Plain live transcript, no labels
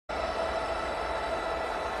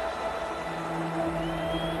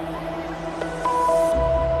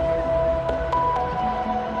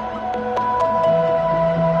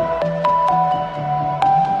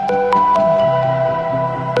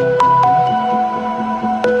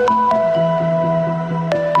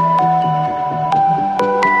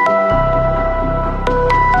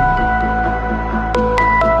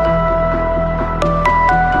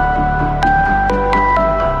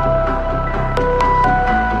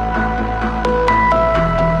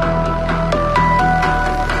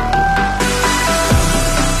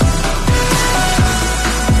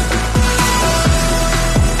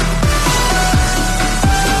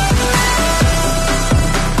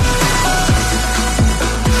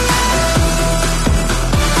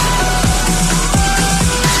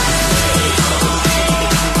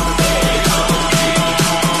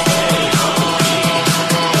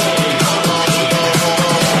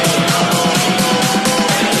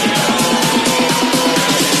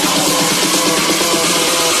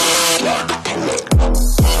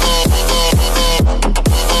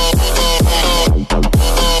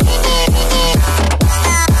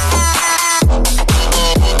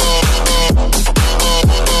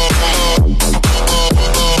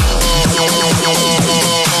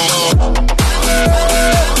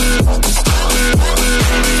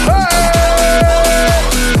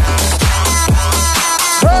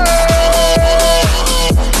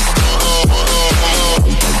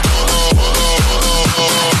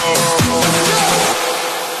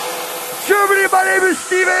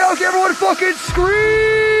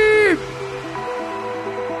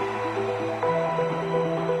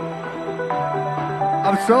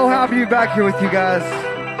I'm so happy to be back here with you guys.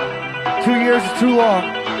 2 years is too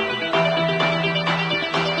long.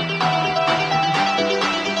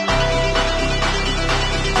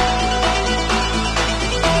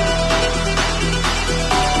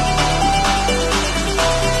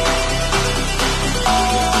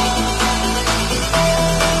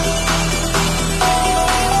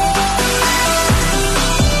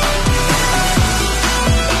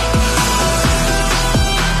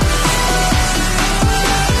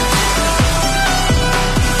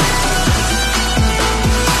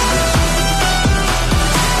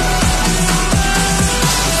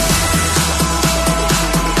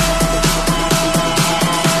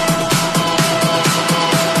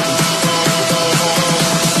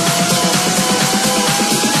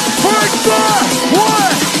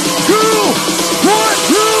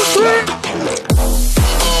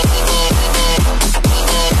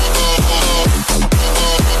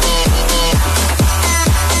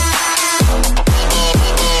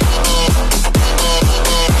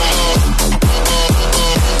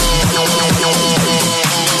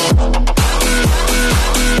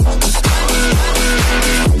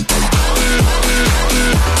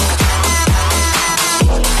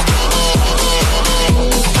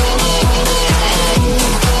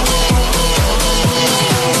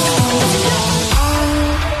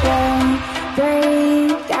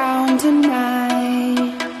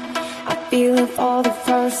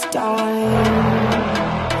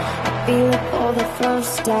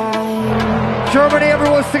 Germany,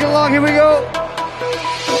 everyone sing along, here we go.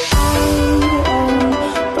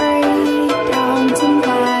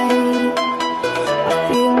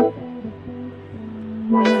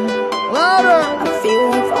 Louder.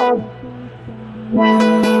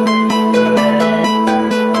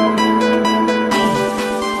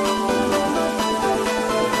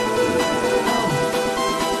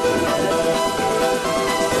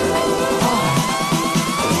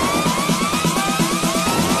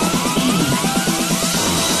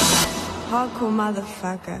 Hardcore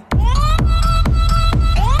motherfucker.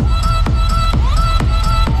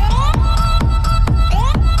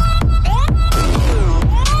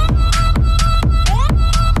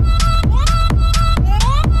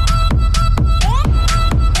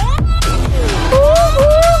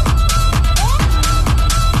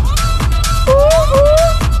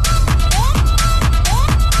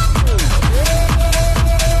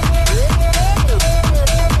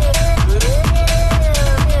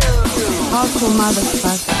 Hardcore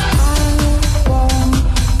motherfucker. I won't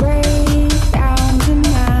break down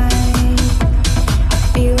tonight. I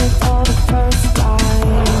feel it for the first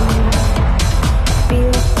time. I feel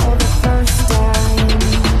it for the first time.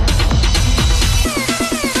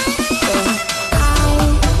 I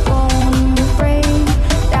won't break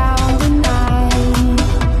down tonight.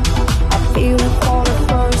 I feel it for the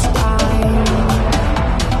first time.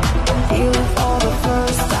 I feel it for the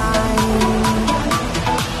first time.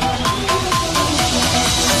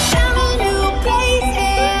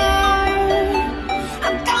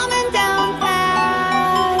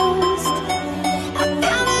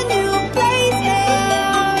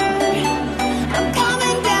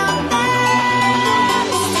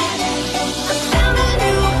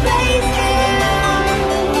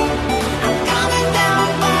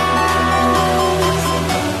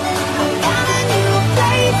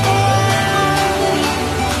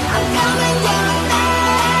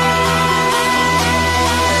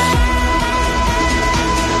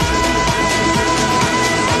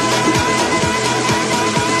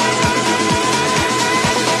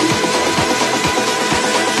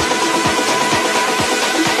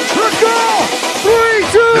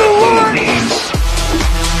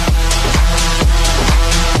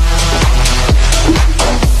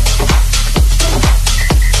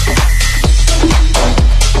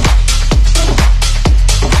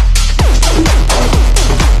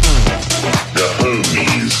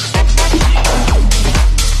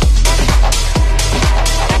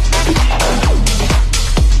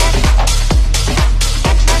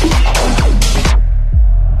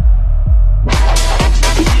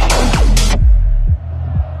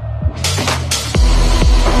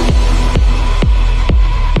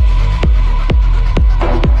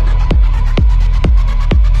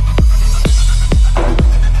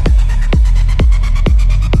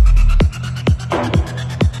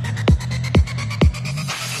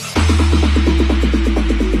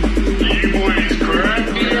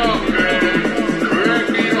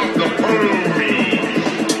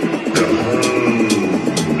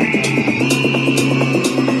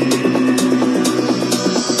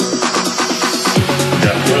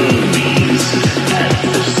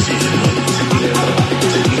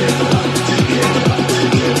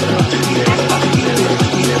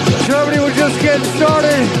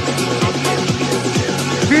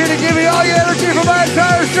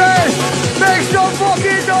 entire state. Make some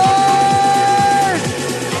fucking noise!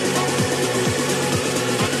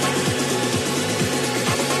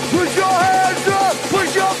 Put your hands up!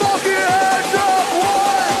 Put your fucking hands up!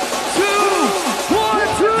 1, 2, 1,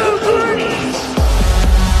 2, 3.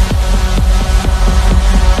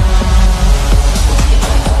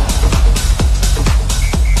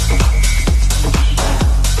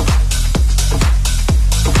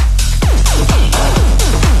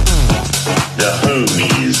 The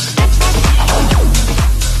homies.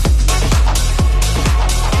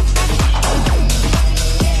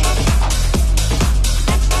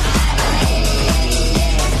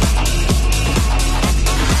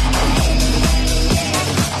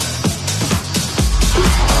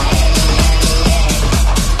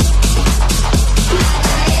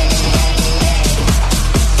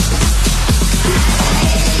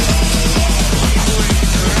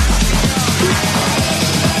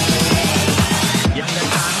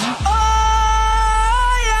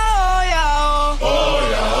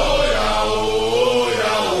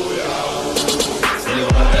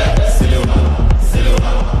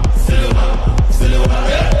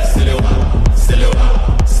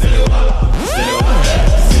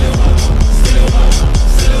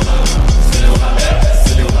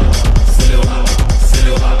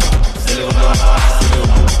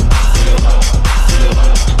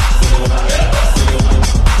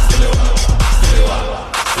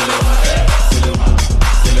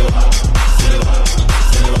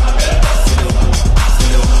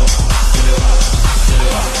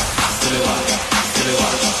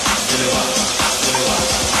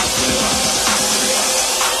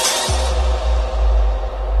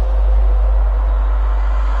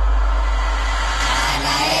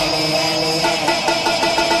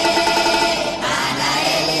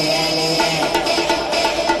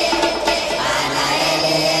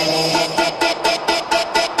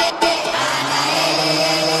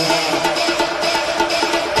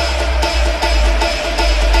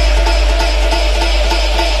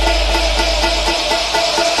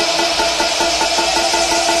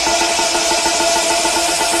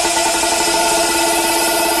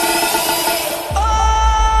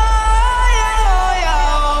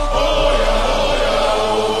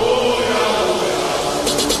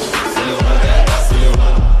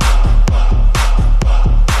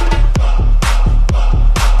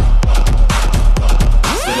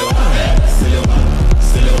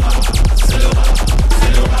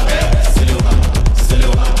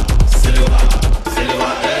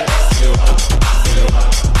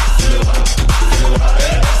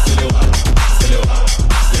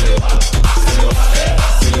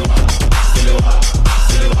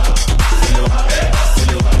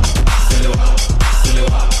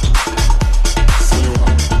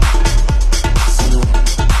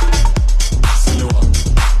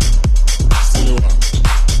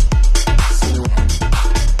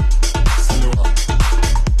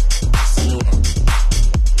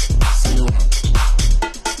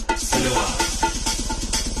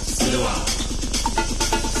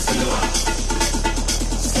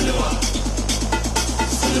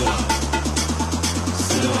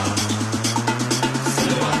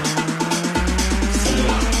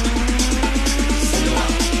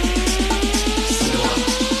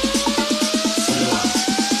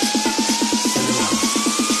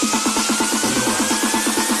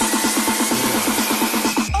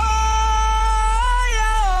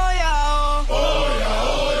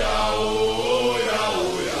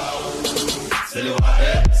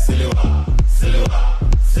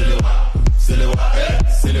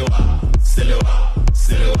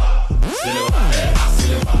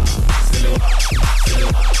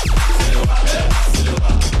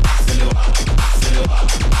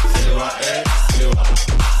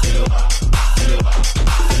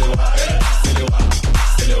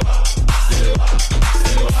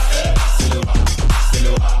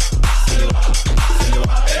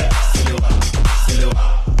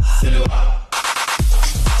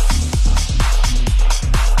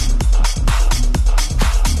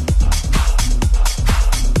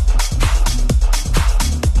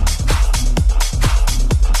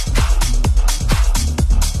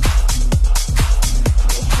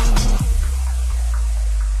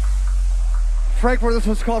 Frankfurt, this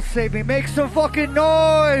one's called Save Me. Make some fucking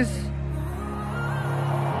noise!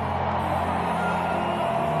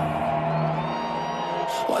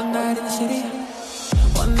 One night in the city,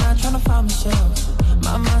 one night trying to find myself.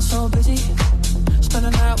 My mind's so busy, spend a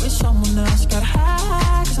night with someone else. Got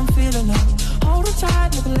high cause I'm feeling up, holding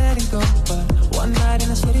tight, never letting go. But one night in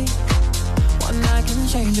the city, one night can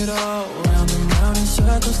change it all. Round and round in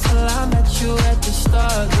circles till I met you at the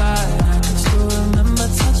starlight. I can still remember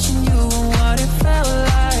touching you and what it felt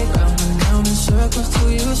like. Round and round in circles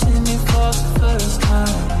till you see me for the first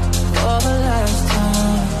time, for the last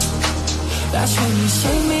time. That's when you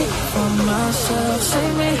save me from myself,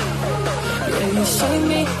 save me. Yeah, you save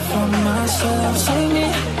me from myself, save me.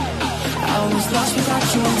 I was lost without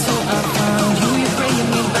you until I found you. You're bringing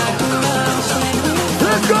me back around, save me.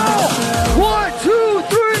 Let's go! 1, 2,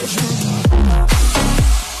 3.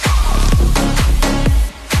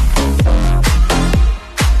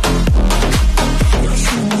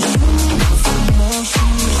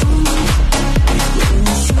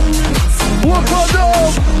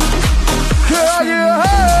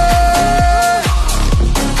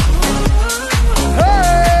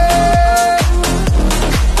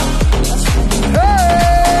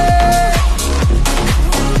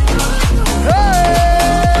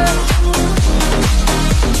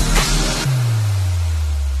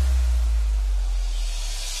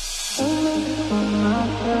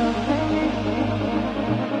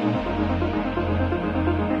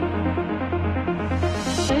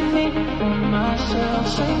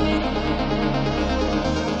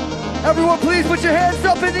 Everyone, please put your hands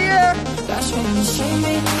up in the air. That's when you save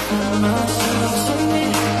me from myself, save me.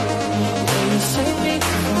 Yeah, you save me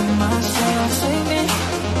from myself, save me.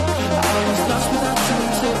 I was lost without you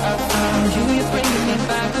until I found you. You're bringing me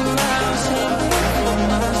back around, save me from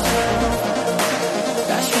myself.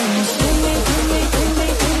 That's when you save me, save me, save me,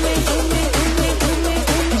 save me, save me, save me, save me,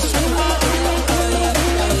 save me, save me.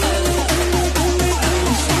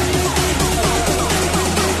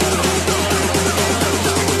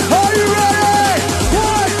 Are you ready?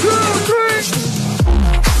 1, 2, 3.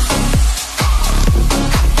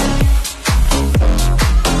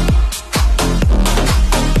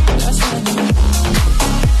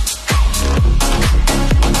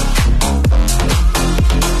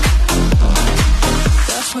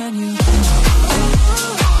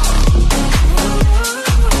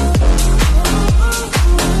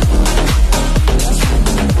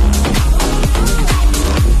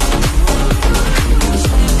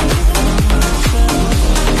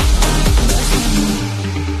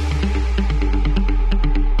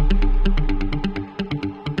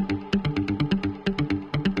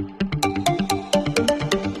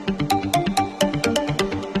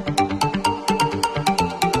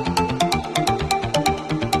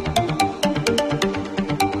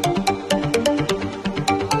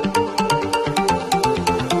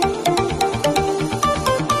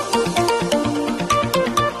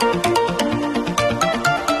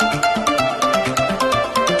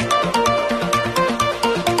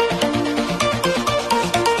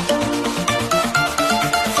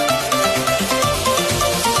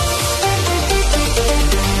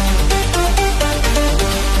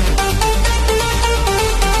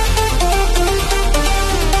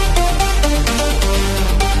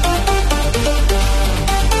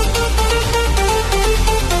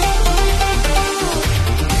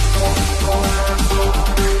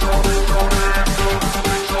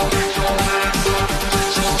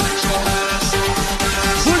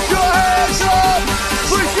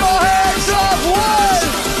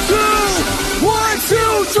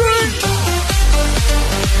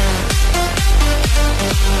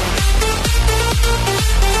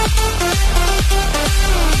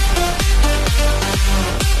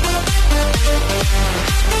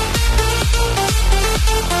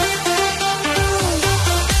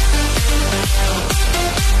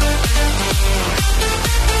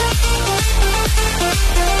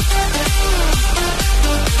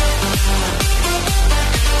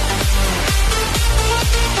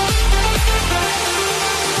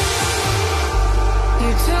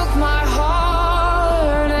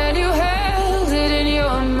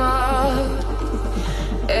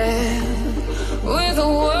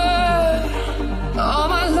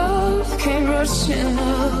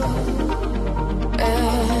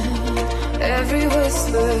 every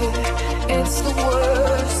whisper, it's the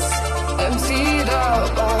worst. Emptied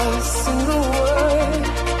out by a single word.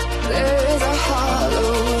 There's a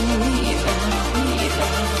hollow in me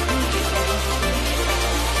now.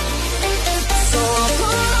 So I'll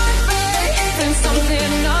put my faith in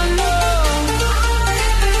something unknown.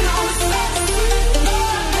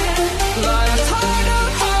 But it's hard to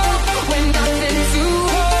hope when nothing's to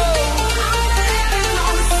hold.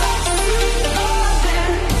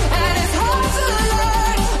 And it's hard to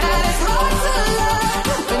learn, and it's hard to learn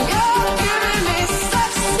when you're giving me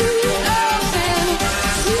such sweet loving,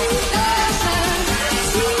 sweet loving,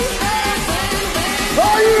 sweet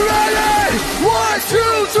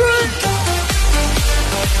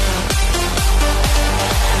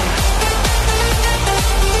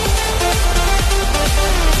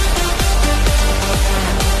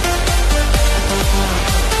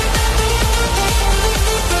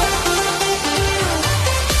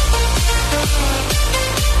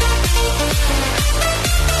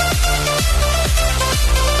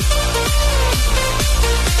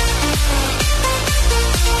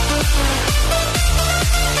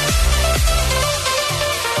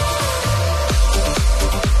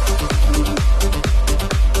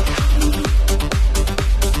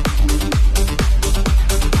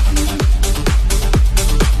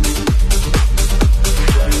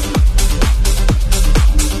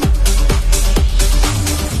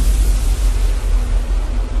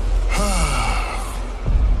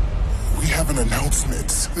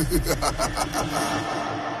You know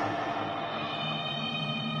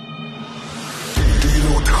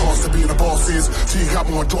what the cost of being a boss is, so you got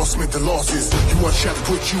more endorsement than losses. You want Shaq to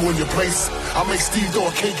put you in your place? I'll make Steve throw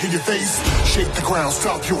a cake in your face. Shake the ground,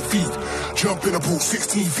 stomp your feet. Jump in a pool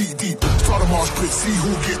 16 feet deep. Start a marsh pit, see who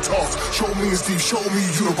get tossed. Show me and Steve, show me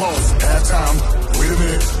you the boss. Halftime, wait a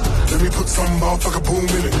minute. Let me put some motherfucker boom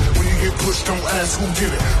in it. When you get pushed, don't ask who did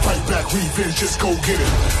it. Fight back, revenge, just go get it.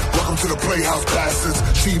 Welcome to the Playhouse Bastards.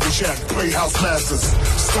 Steve and Shaq, Playhouse Masters.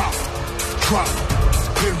 Stop, drop,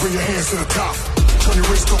 then bring your hands to the top. Turn your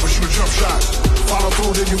wrist over, shoot a jump shot. Follow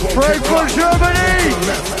through, then you won't Frankfurt, Germany! Move to the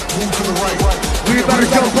left, move to the right. We better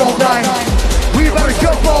jump all night. We better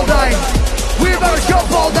jump all night. We better jump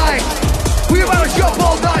all night. We better jump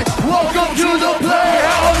all night. Welcome to the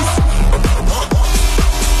Playhouse.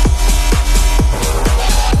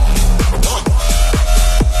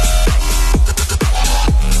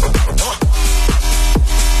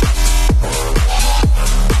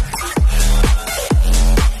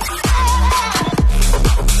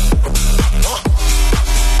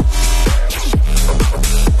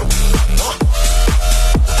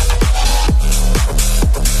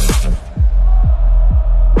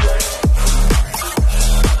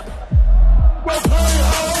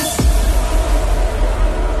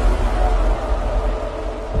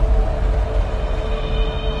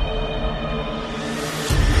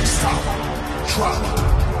 Drop,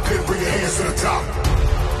 then bring your hands to the top.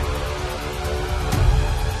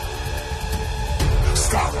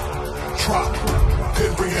 Stop, drop,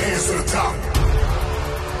 then bring your hands to the top.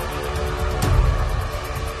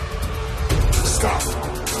 Stop,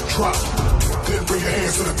 drop, then bring your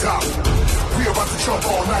hands to the top. We about to jump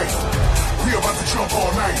all night. We about to jump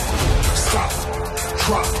all night. Stop,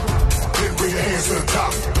 drop, then bring your hands to the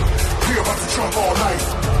top. We about to jump all night.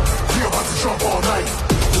 We about to jump all night.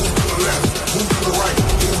 Move to the left, move to the right,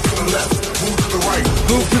 move to the left, move to the right.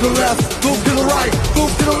 Move to the left, move to the right,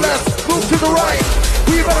 move to the left, move to the right.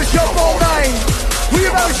 We better jump all night. We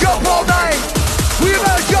better jump all night. We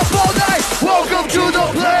better jump all night. Welcome to the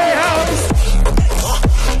Playhouse.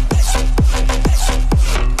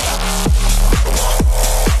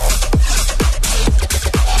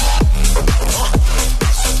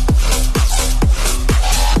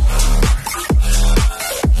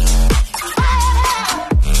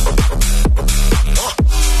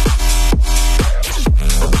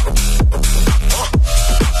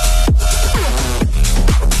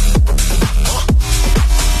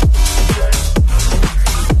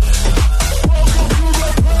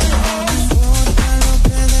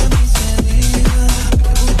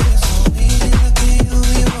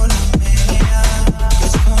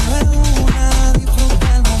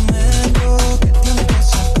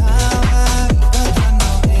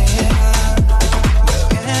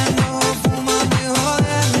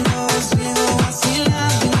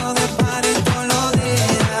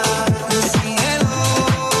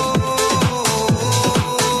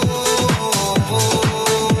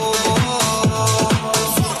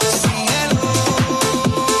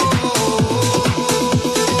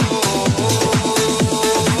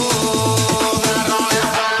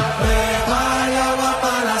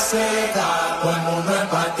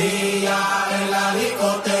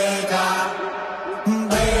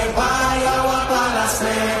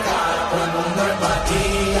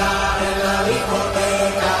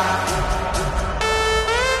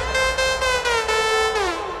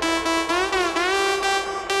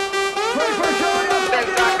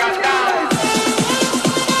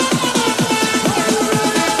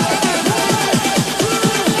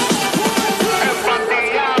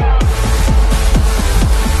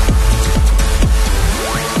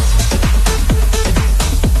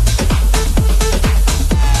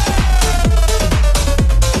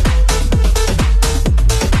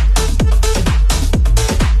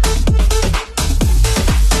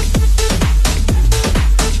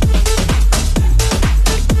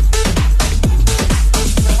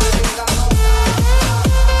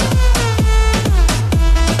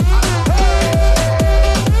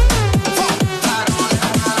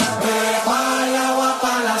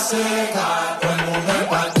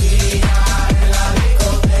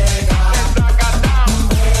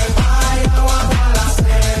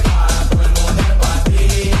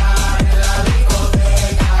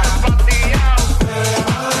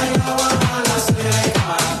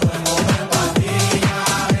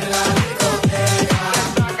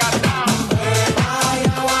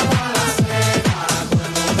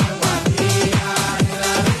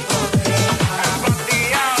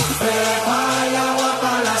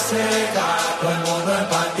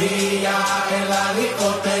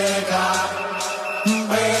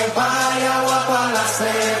 Beba y agua para la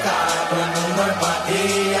sed.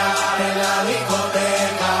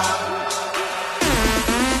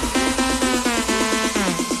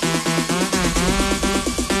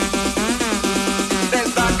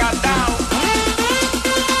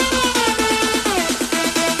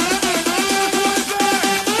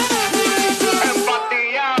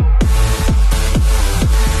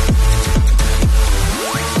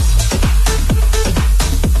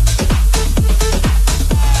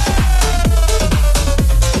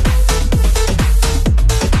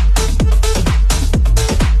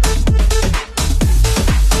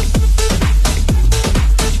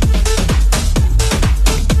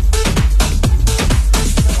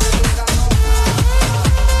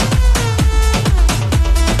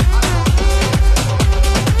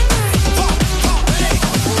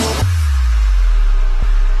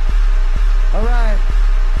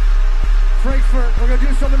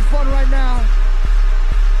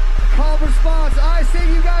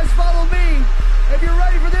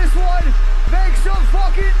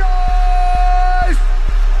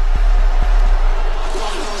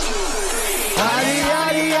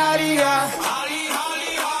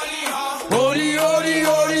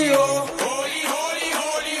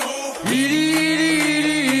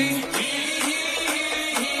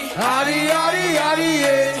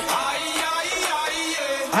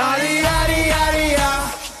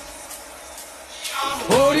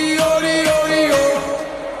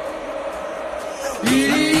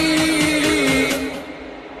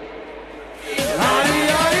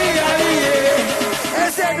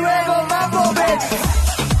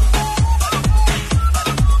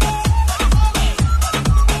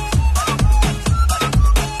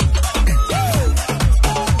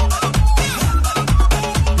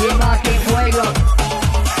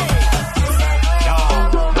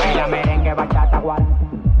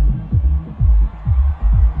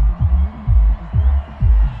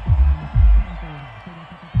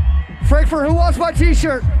 Frankfurt, who wants my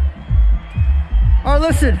t-shirt? All right,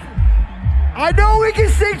 listen. I know we can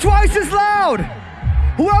sing twice as loud.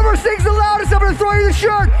 Whoever sings the loudest, I'm gonna throw you the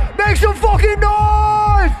shirt. Make some fucking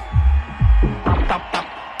noise!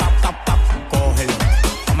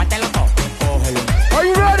 Are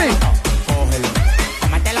you ready?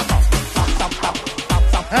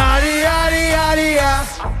 Adi, adi, adi,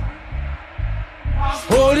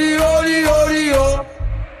 odi, odi, odi, oh.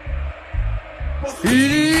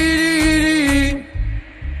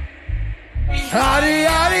 Adi,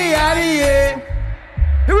 adi, adi, yeah.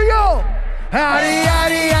 Here we go. Adi,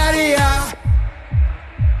 adi, adi, ah.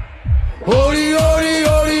 Odi, odi,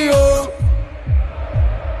 odi, oh.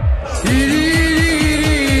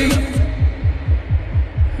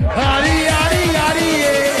 Adi, adi, adi,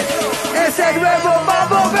 yeah. Es el nuevo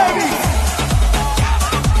mambo, baby.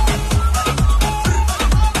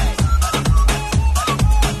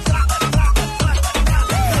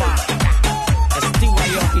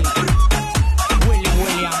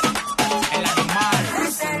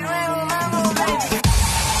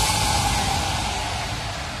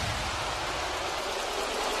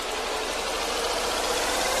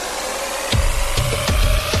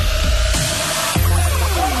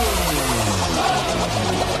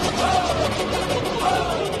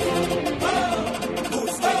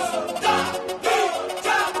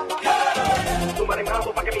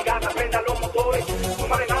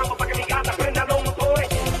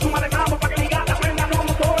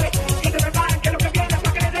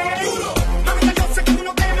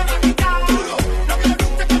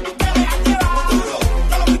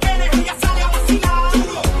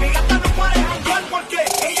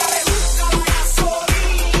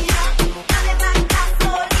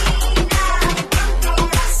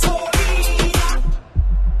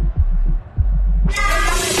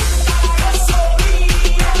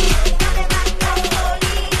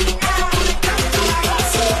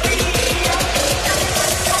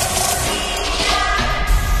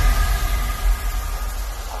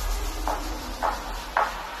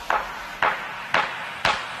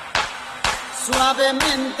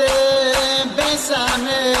 Suavemente,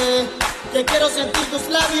 bésame, que quiero sentir tus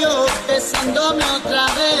labios besándome otra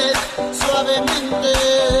vez. Suavemente,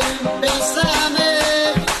 bésame,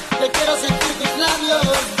 que quiero sentir tus labios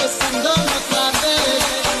besándome otra vez.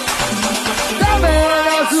 Dame el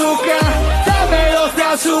azúcar, dame los de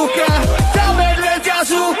azúcar, dame el de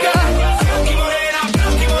azúcar.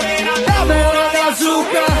 Dame el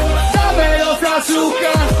azúcar, dame los de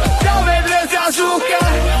azúcar, dame el de azúcar.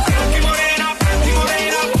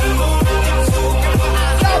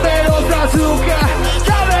 Azúcar,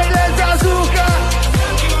 dame de azúcar.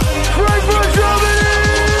 Frankfurt,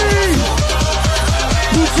 Germany.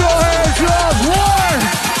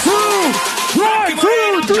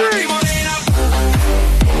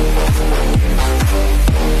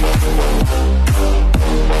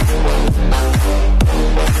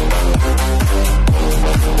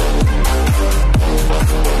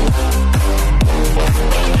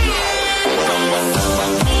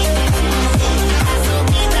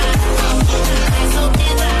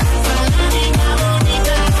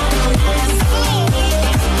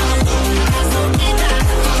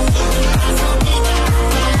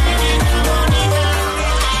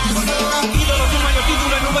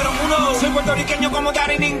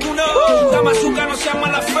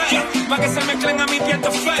 se mezclan a mi piel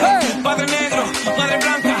de fe. Padre negro, madre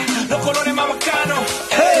blanca, los colores más bacanos.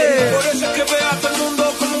 Por eso es que veo a todo el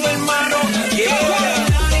mundo como un hermano.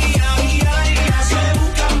 Se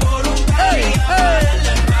buscan voluntarios.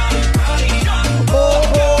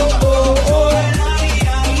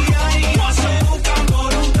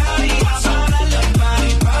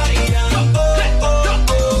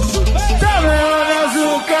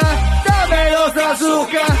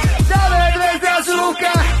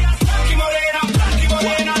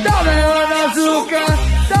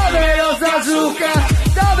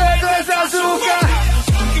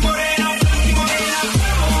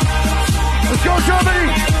 Let's go, Germany!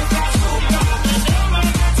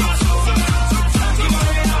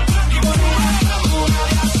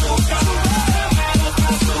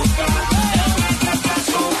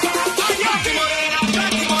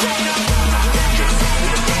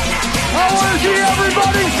 I want to see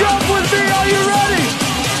everybody jump with me. Are you ready?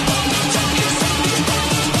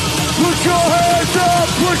 Put your hands up.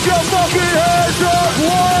 Put your fucking hands up.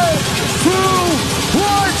 1, 2,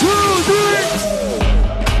 1, 2, 3.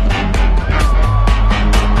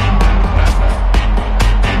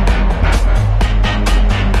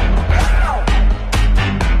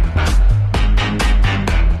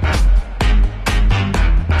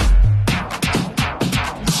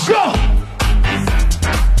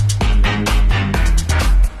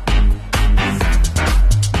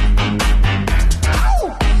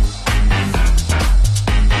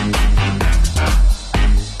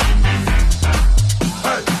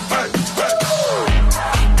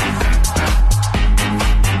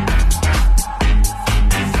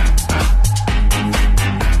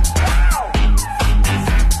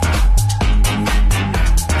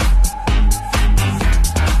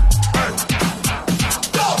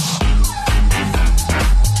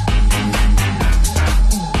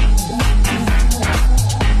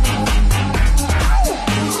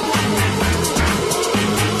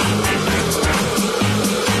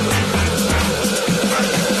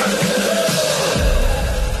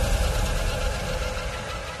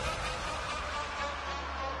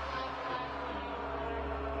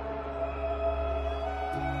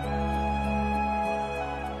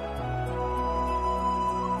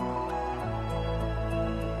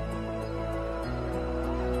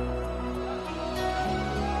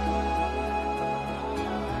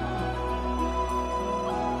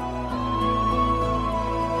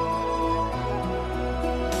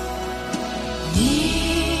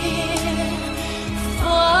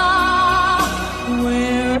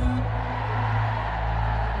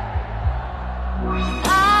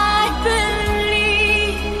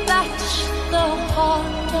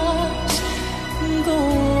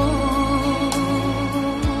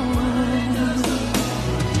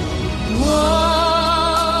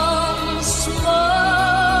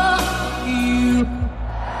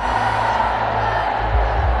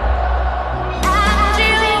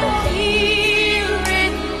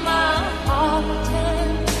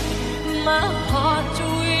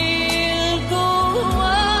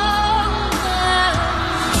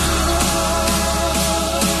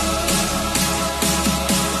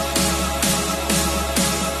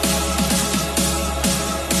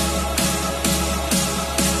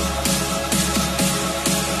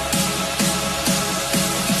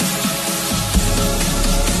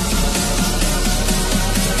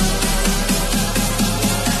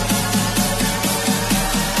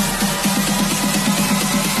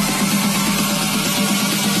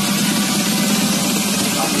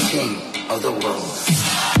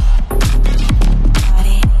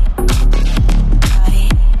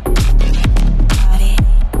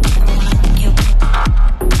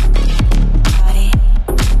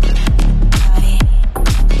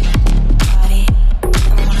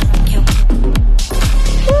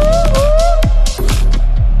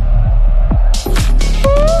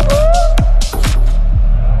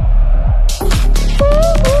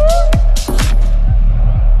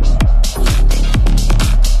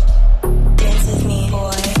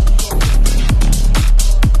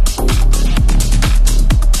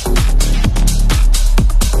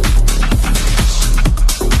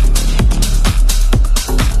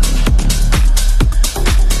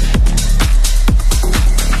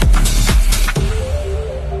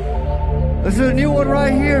 This is a new one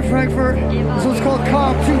right here, Frankfurt. This one's called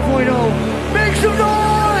Calm 2.0. Make some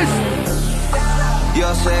noise!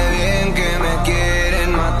 Yo sé bien que me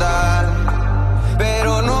quieren matar,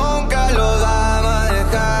 pero nunca lo vamos a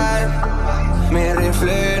dejar. Mi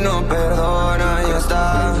rifle no perdona y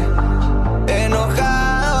está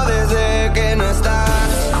enojado desde que no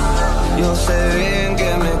estás. Yo sé bien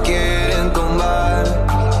que me quieren tumbar,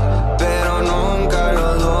 pero nunca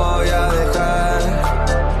los voy a dejar.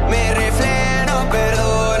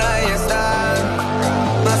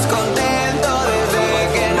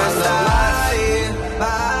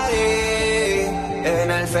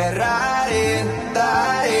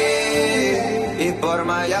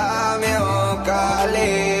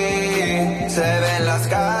 Cali, se ven las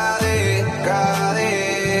Cadi,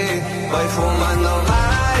 voy fumando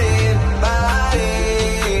Mari,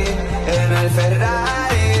 en el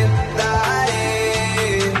Ferrari,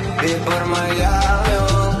 y por Miami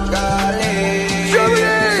o Cali, se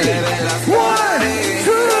ven las Cadi,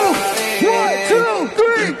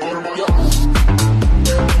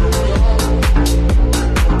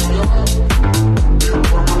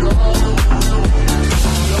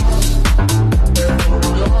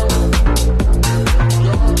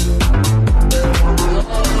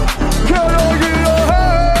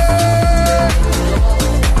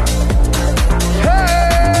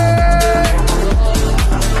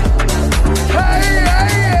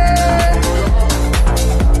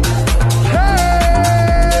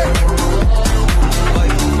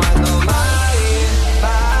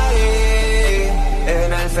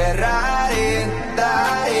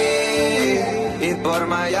 por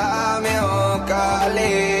Miami o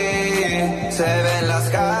Cali, se ven las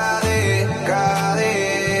Cadi,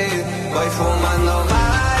 voy fumando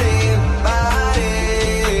Mari,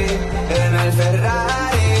 en el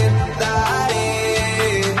Ferrari,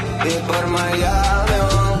 y por Miami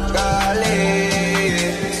o Cali,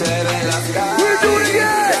 se ven las Cadi. We do it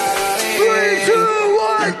again. 3, 2,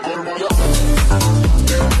 1.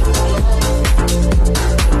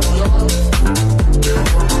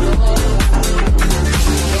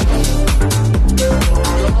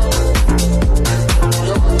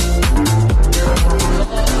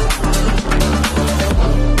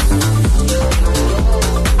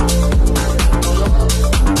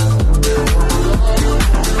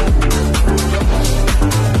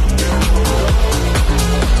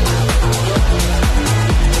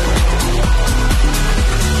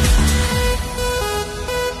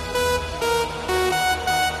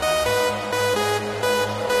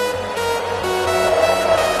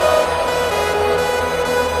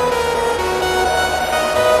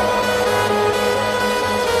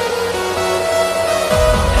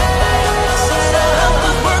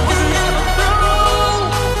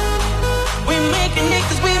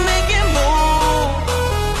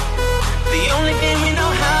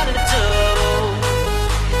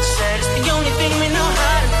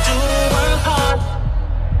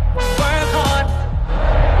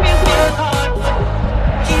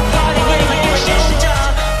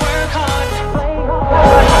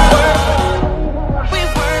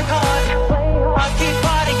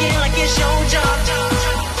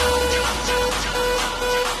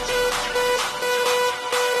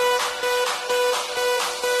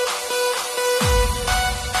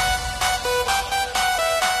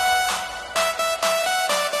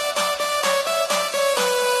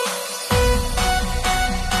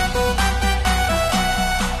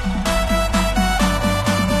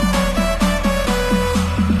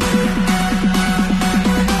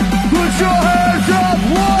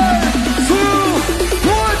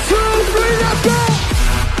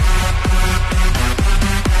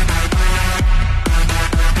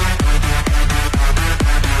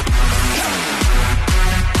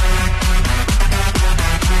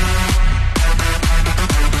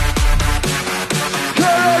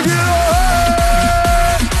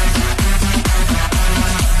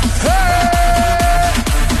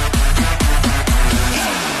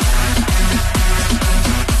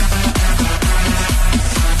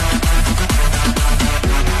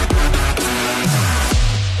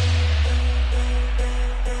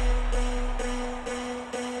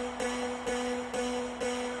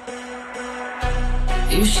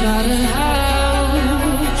 You shout it out,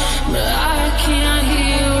 but I can't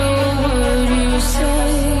hear a word you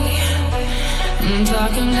say. I'm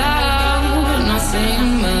talking loud, but not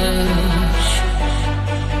saying much.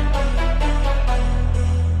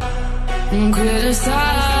 Criticize,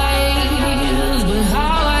 but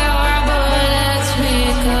how your bullets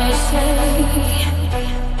ricochet.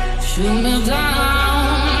 Shoot me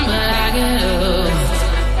down, but I get up.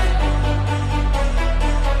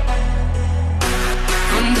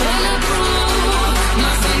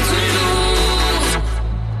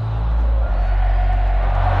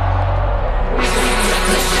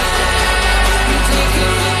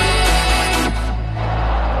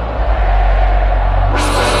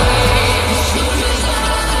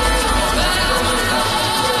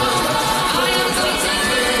 I am so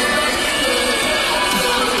tired.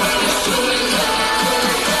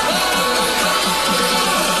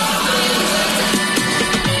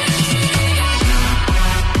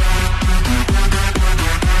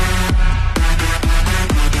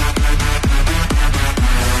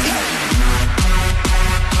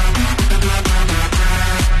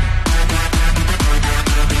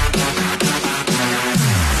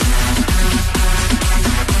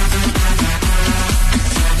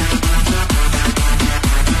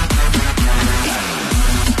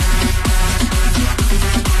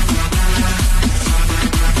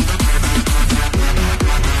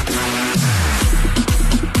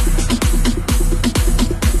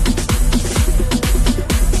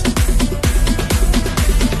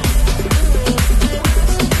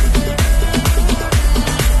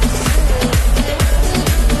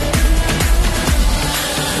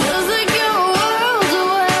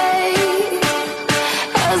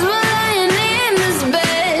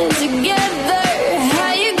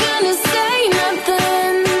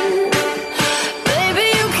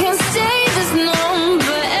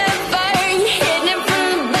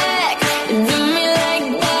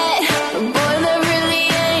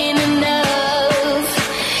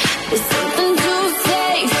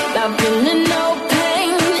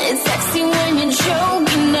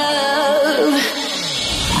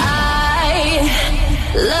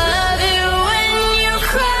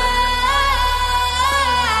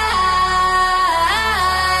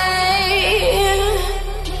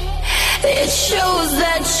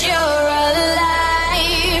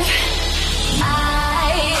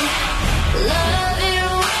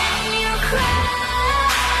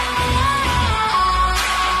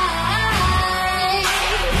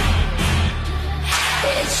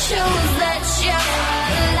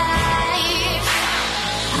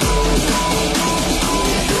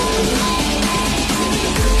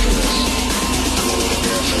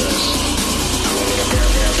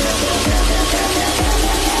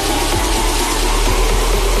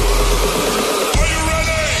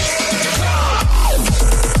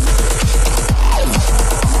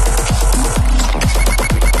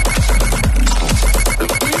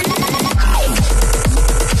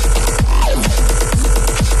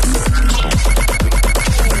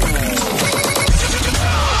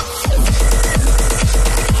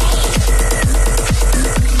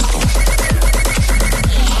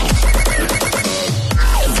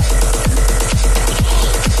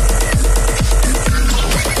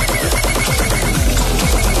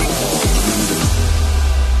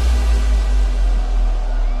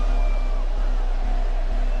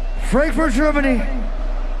 Frankfurt, Germany.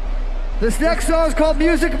 This next song is called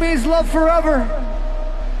Music Means Love Forever.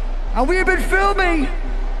 And we've been filming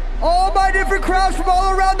all my different crowds from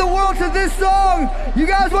all around the world to this song. You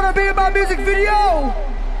guys want to be in my music video?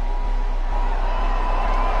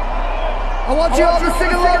 I want you all to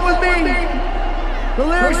sing along with me. The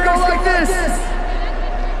lyrics go like this.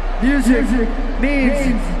 Music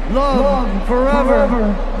means love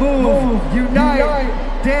forever. Move, unite,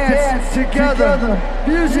 dance together.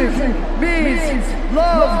 Music means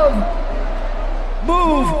love.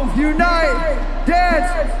 Move, unite,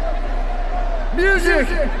 dance. Music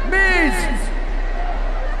means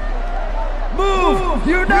move,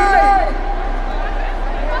 unite.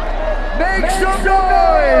 Make some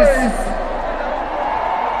noise.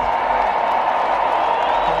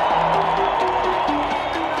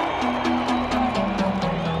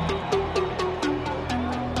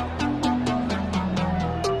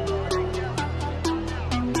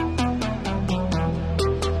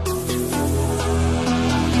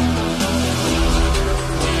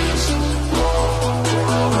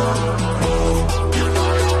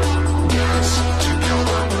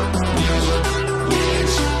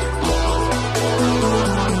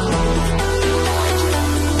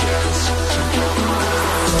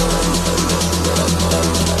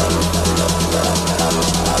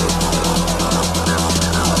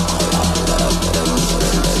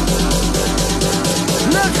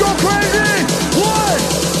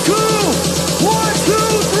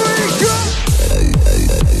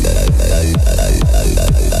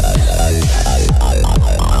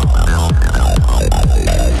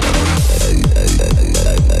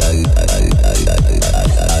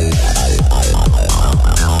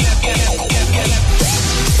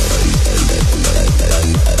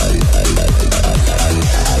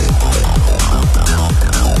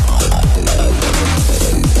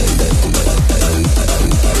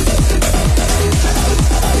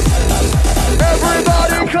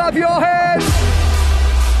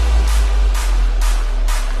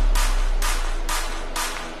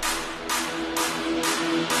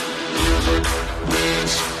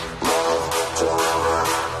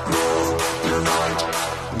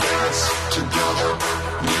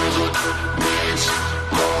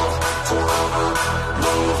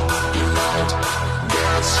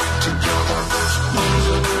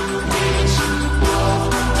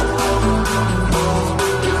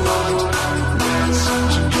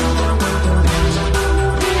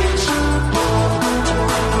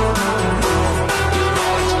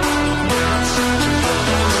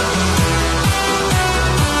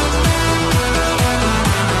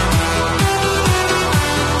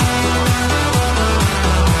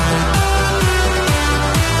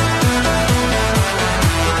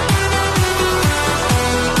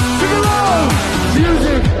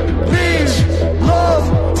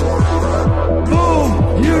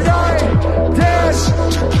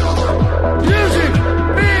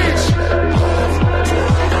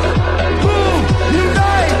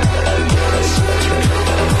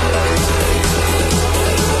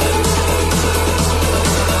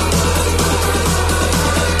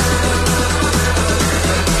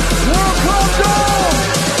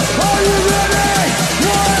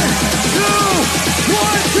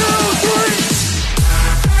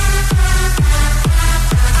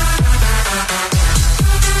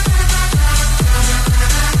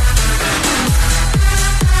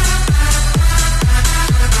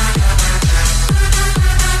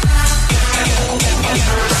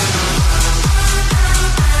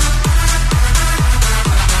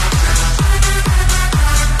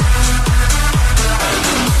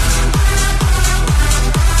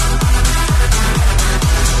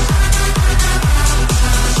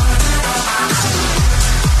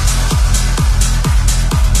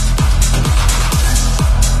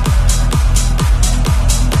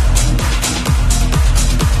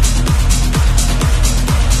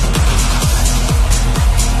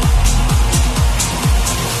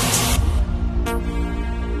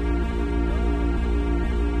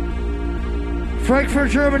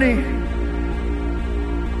 Frankfurt, Germany.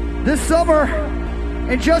 This summer,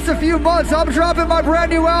 in just a few months, I'm dropping my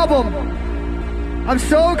brand new album. I'm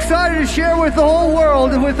so excited to share with the whole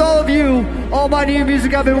world and with all of you all my new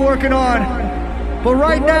music I've been working on. But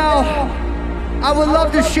right now, I would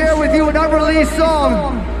love to share with you an unreleased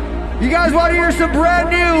song. You guys want to hear some brand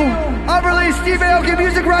new, unreleased Steve Aoki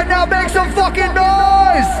music right now? Make some fucking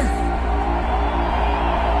noise!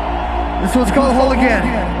 This one's called Whole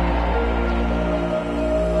Again.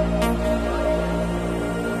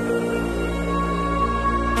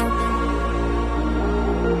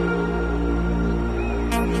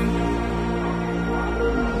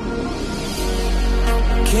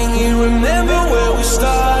 Can you remember where we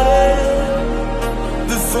started?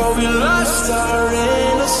 Before we lost our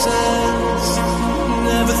innocence.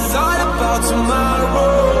 Never thought about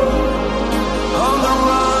tomorrow. On the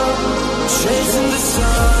run, chasing the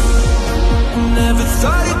sun. Never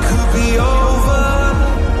thought it could be over.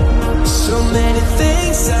 So many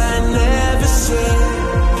things I never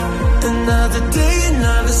said. Another day,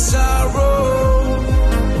 another sorrow.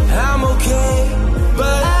 I'm okay,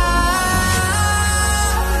 but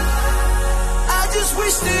I just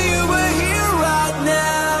wish that you were here right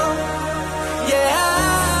now. Yeah,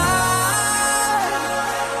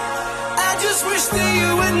 I just wish that you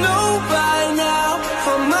would know by now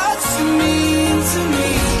how much you mean to me.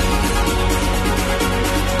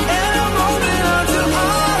 And I'm holding on to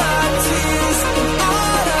all our tears,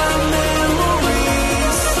 all our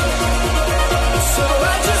memories. So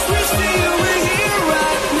I just wish that you were here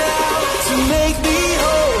right now to make me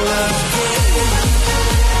whole again.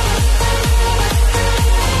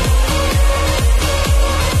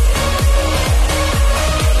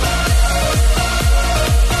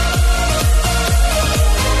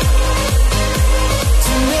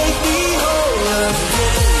 To make me whole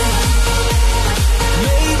again.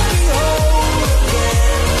 Make me whole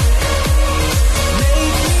again.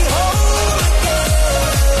 Make me whole again.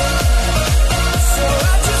 So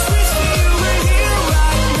I just wish that you were here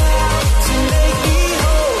right now to make me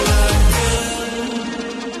whole again.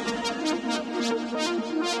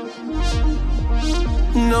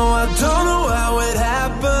 No, I don't know how it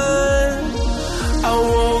happened. I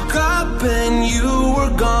woke up and you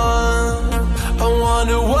were gone. I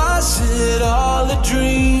wonder, was it all a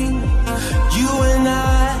dream? You and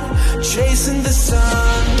I chasing the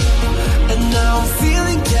sun. And now I'm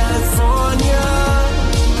feeling California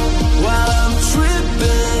while I'm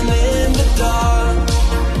tripping in the dark.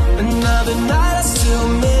 Another night I still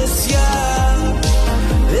miss ya.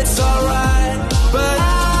 It's alright, but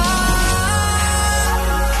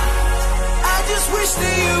I just wish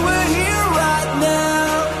that you were here right now.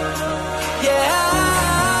 Yeah,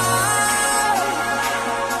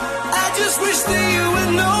 I just wish that you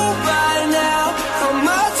would know by now how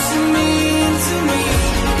much you mean to me.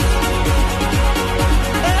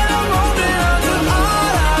 And I'm holding on to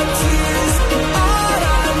all our tears, all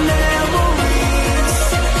our memories.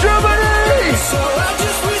 Germany! So I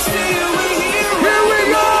just wish that you were here Here right we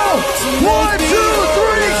go! now to make 1, me 2,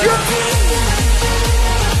 3, whole jump! again.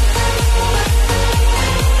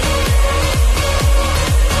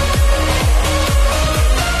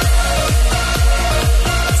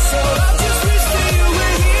 So I just wish that you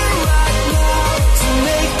were here right now to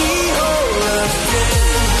make me whole again.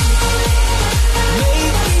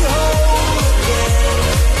 Make me whole again.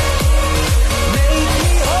 Make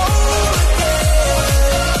me whole again.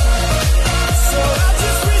 So I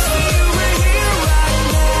just wish that you were here right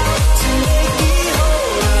now to make me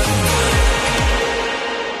whole again.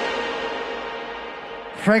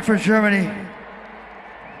 Frankfurt, Germany.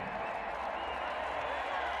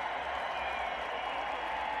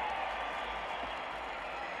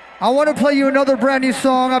 I want to play you another brand new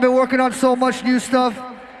song. I've been working on so much new stuff.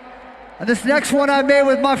 And this next one I made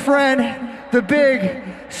with my friend, the big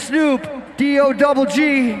Snoop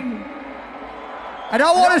D-O-double-G. And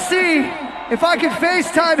I want to see if I can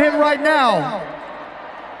FaceTime him right now.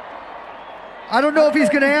 I don't know if he's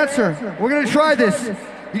going to answer. We're going to try this.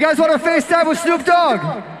 You guys want to FaceTime with Snoop Dogg?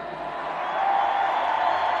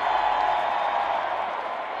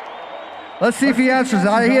 Let's see if he answers.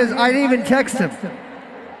 I didn't even text him.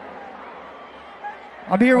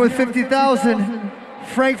 I'm here with 50,000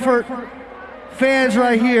 Frankfurt fans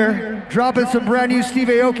right here, dropping some brand new Steve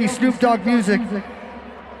Aoki, Snoop Dogg music.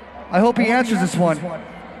 I hope he answers this one.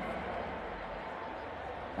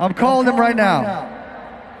 I'm calling him right now.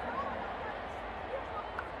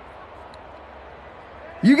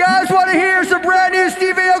 You guys want to hear some brand new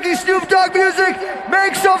Steve Aoki, Snoop Dogg music?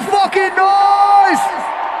 Make some fucking noise!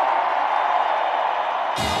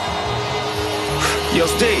 Yo,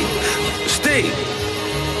 Steve,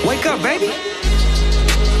 wake up, baby.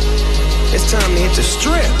 It's time to hit the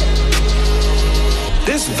strip.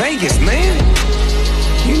 This Vegas, man.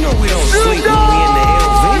 You know we don't sleep when we in the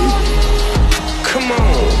LV. Come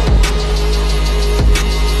on.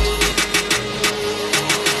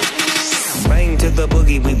 Bang to the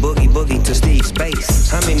boogie, we boogie to Steve's space.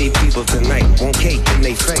 How many people tonight want cake in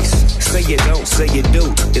they face? Say you don't, say you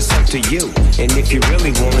do, it's up to you. And if you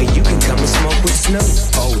really want it, you can come and smoke with Snoop.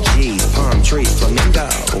 OGs, palm trees, flamingo.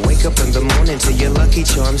 Wake up in the morning to your Lucky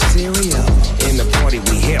Charms cereal. In the party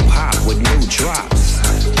we hip hop with new drops.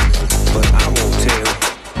 But I won't tell.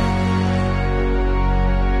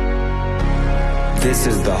 This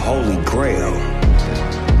is the Holy Grail.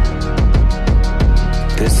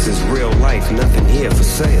 This is real life, nothing here for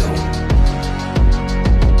sale.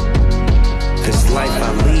 This life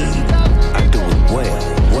I lead, I do it well,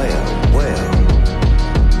 well, well.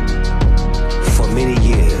 For many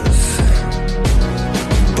years.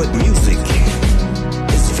 But music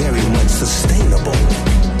is very much sustainable.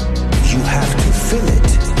 You have to feel it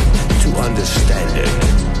to understand it.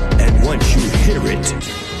 And once you hear it,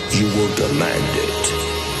 you will demand it.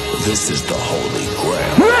 This is the holy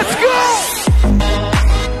grail. Let's go!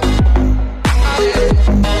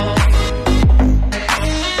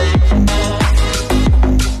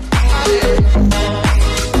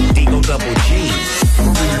 Digo double G.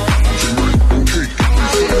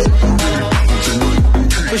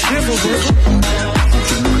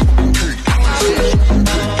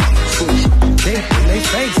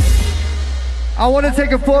 I want to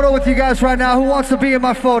take a photo with you guys right now. Who wants to be in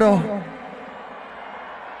my photo?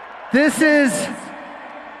 This is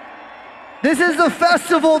the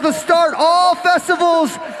festival to start all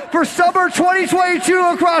festivals for summer 2022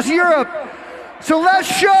 across Europe. So let's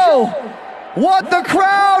show what the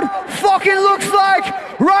crowd fucking looks like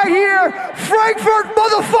right here, Frankfurt,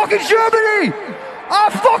 motherfucking Germany. I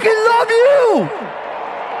fucking love you.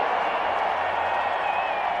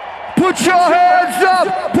 Put your hands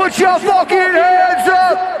up, put your fucking hands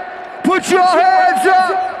up, put your hands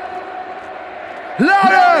up.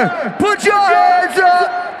 Louder, put your hands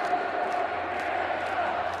up.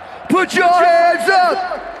 Put your hands up.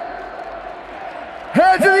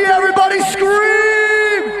 Hands in the air, everybody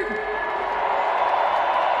scream.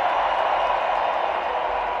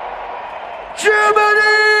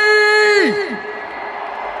 Germany!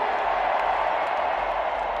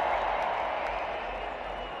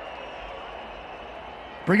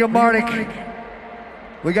 Bring up Marnik.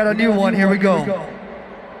 We got a new one, here we go.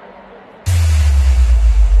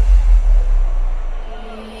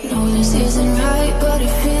 No, this isn't right, but it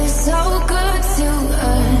feels so good to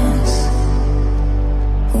us.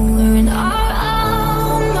 We're in our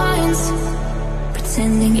own minds,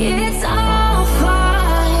 pretending it's all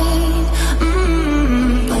fine.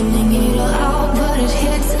 Blaming it all out, but it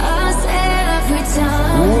hits us every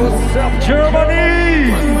time. What's up,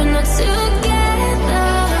 Germany? When we're not together,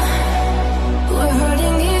 we're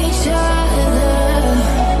hurting each other.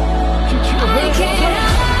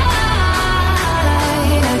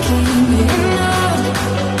 I can't get enough,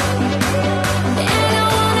 and I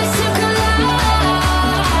want us to collide.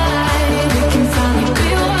 We can finally be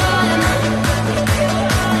one.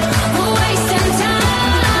 We're wasting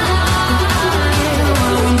time. We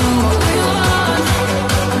know what we want.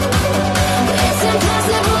 It's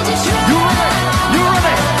impossible to try. You're on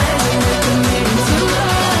it.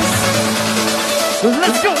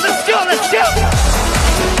 Let's go, let's go, let's go.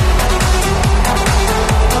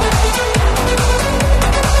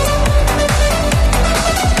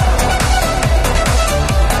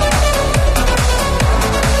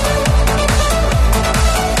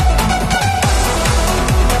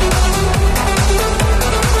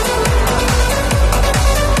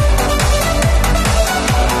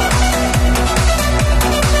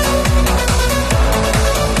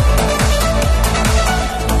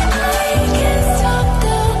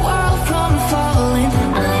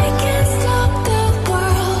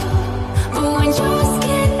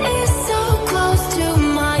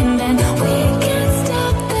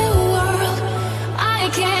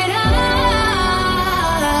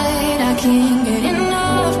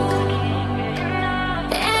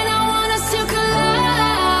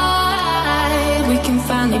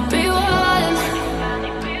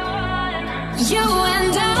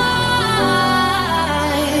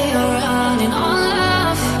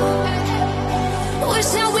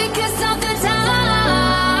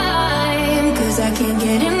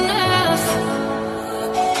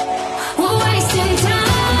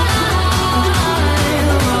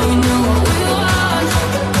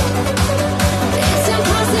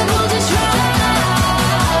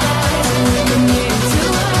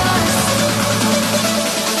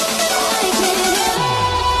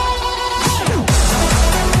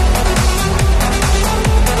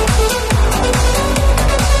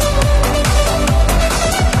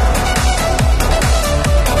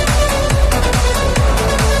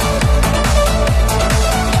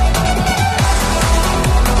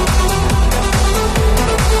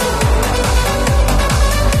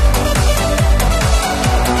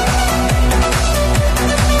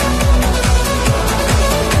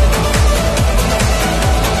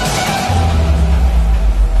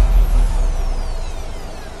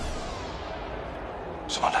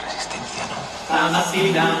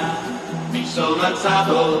 Stamattina mi sono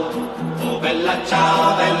alzato, oh bella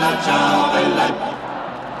ciao, bella ciao, bella.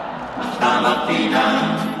 Stamattina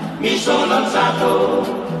mi sono alzato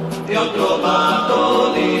e ho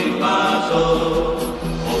trovato l'invaso.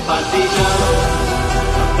 Oh partigiano,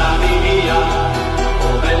 portami via.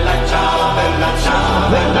 Oh bella ciao, bella ciao,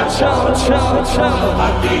 bella ciao, ciao, ciao.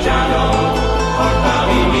 Partigiano,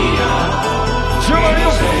 portami via. Germany,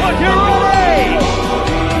 fucking ready!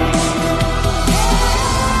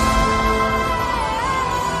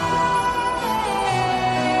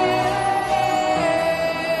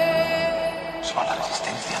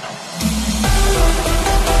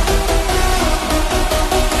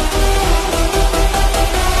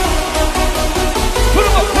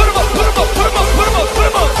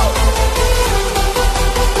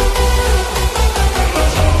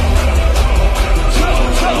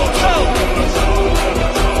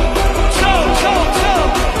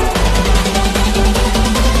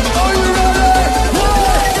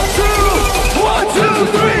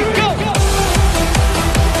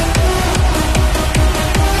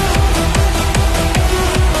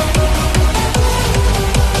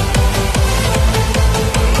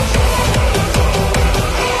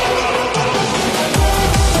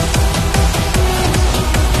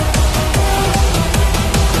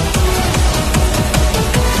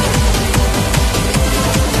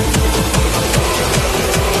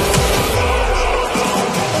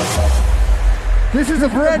 This is a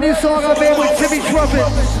brand new song I made with Timmy Trumpet.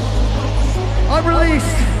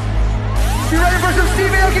 Unreleased. You ready for some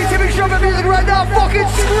Steve Aoki, Timmy Trumpet music right now? Fucking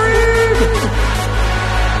scream!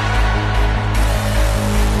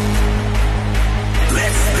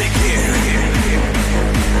 Let's begin.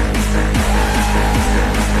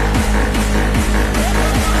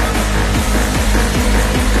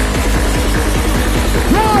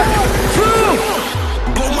 One,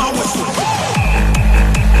 two, Blow my whistle.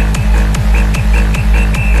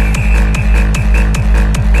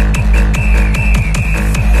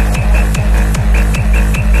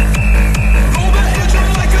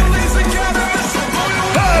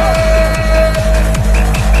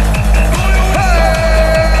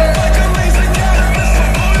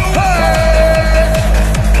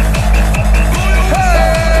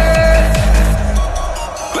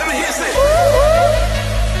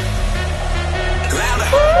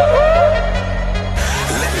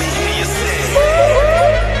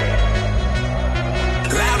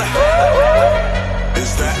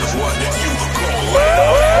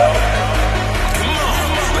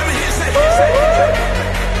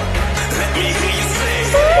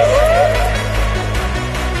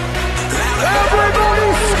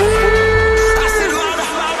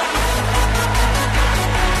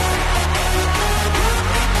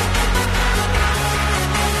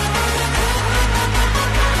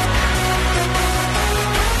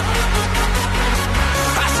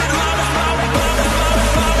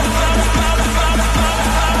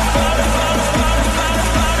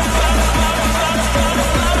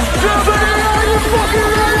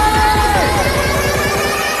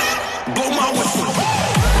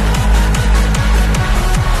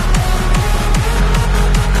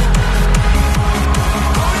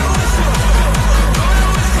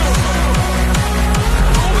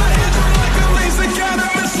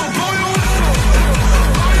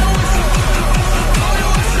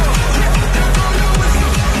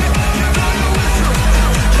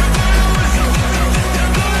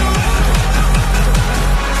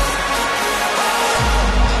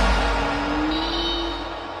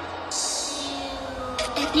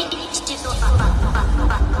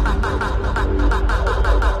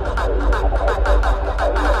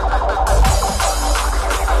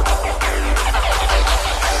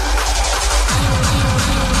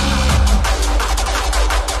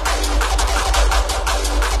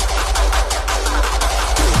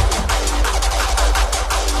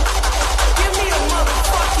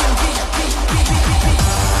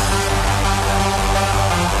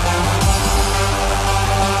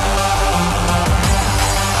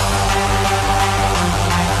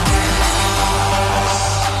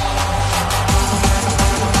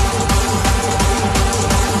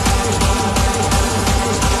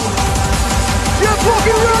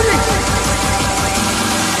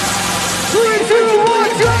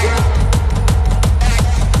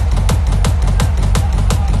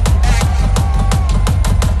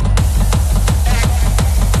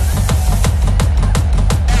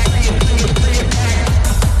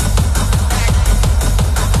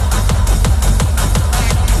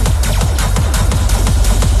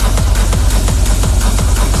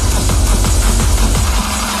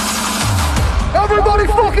 Everybody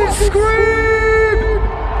fucking scream!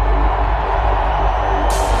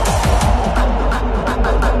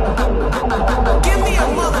 Give me a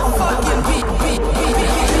motherfucking beat.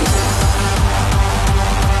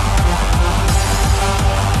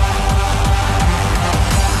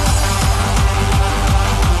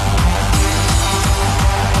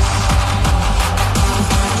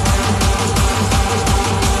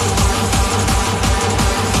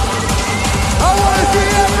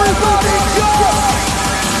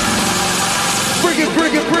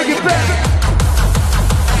 respect.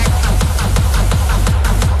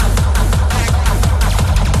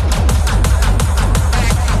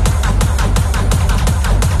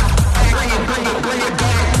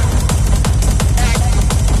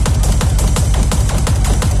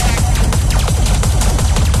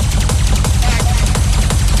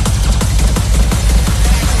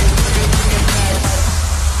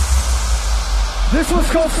 This one's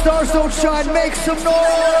called Stars Don't Shine. Make some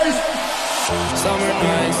noise. Summer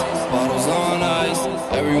nights, bottles on ice.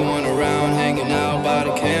 Everyone around hanging out by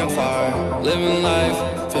the campfire. Living life,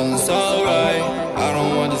 feeling so right. I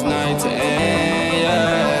don't want this night to end,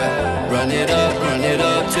 yeah. Run it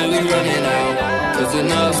up till we running out. Cause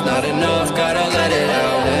enough's not enough, gotta let it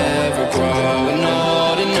out. Never growing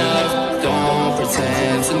old enough. Don't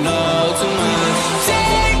pretend to know too much.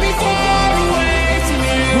 Take me far away from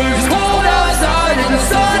you. We're just cold outside and the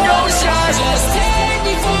sun don't shine. Just take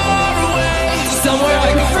me far away, somewhere I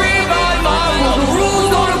can free my mind. Well, the rules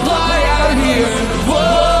don't apply out here.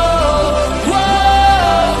 Whoa,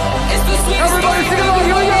 whoa, it's the sweet. Everybody sing along,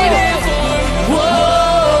 here we go.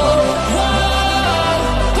 Whoa, whoa,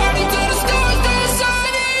 party till the stars don't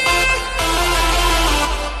shine in.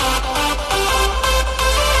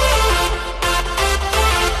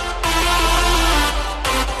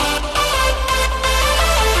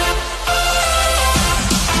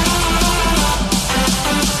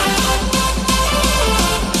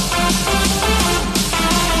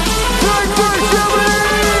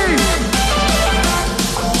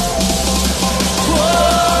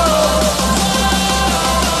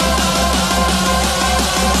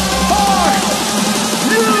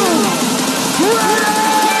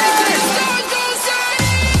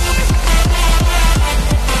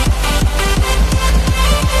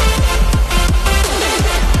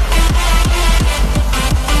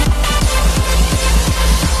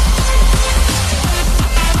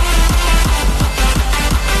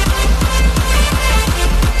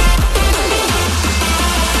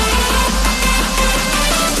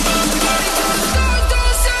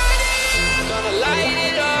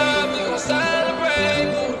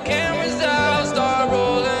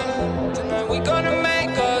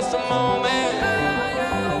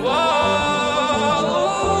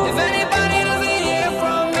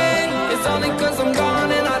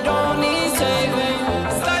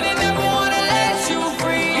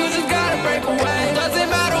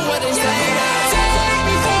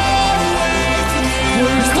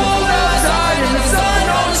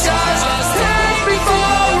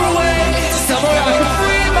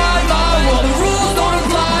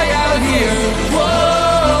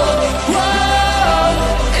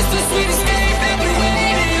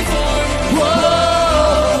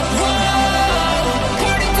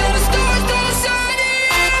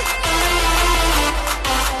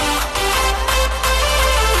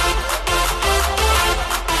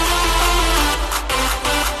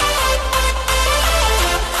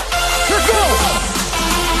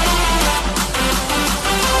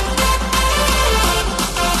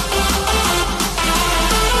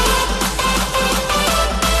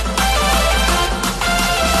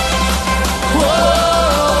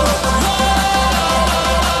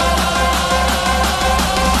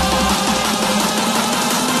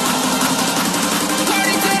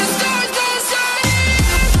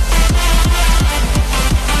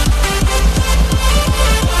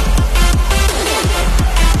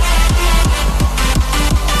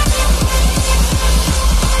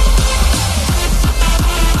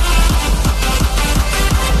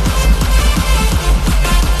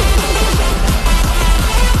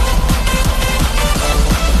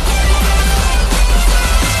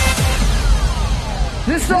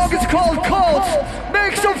 This song is called Cults.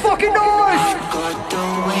 Make some fucking noise. Got the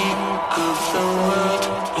weight of the world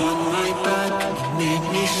on my back, made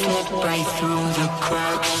me slip right through the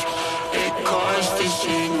cracks. It caused the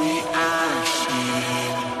same reaction.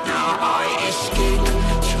 Now I escape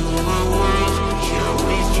to a world here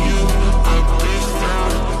with you. A big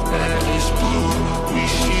town that is blue. We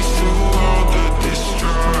see through all the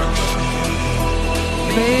distraction.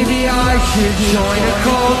 Maybe I should join a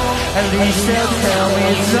cult. At least they'll tell me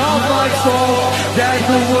it's all my fault that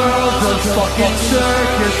the world's a fucking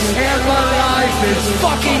circus and my life is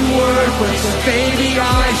fucking worthless. Maybe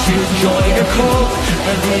I should join a cult.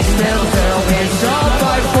 At least they'll tell me it's all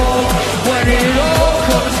my fault. When it all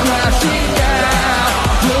comes crashing down,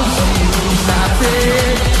 you'll see who's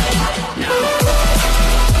laughing.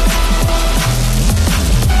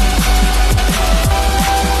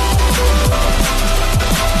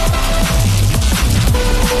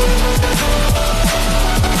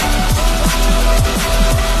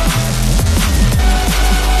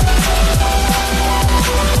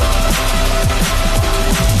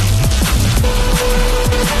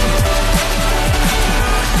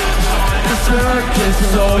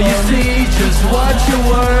 So you see just what your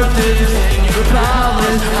worth is in your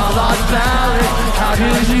balance, how lost balance. How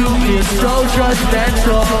did you get so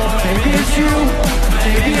judgmental? Maybe it's you,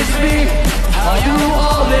 maybe it's me. How you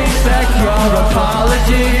all expect your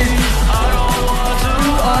apologies. I don't want to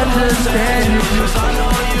understand you, 'cause I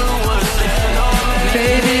know you would stand on me.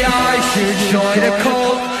 Maybe I should join a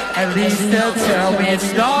cult. At least they'll tell me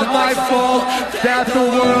it's not my fault, that the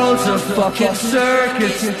world's a fucking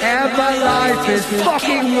circus and my life is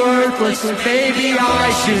fucking worthless. Maybe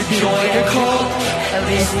I should join a cult. At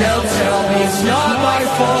least they'll tell me it's not my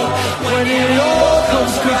fault. When it all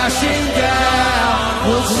comes crashing down,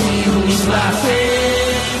 we'll see who's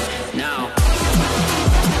laughing now.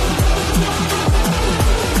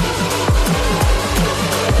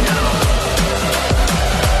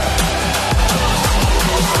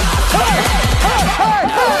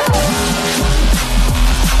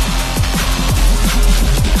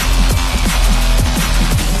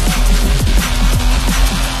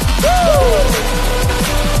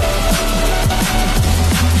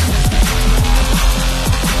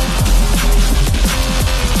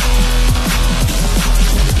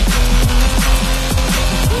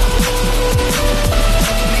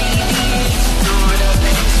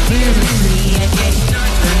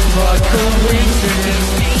 But coincidence,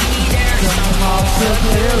 some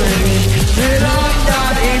possibility that I'm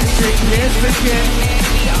not insignificant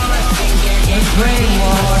and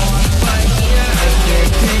brainwashed.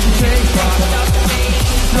 Addicted, take off,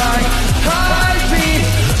 like hide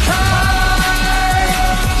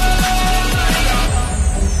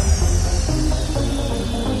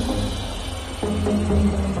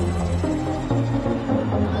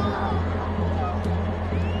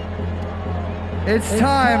It's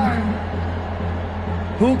time.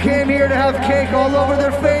 Who came here to have cake all over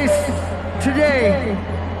their face today?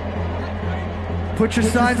 Put your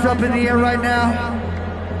signs up in the air right now.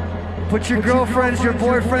 Put your girlfriends, your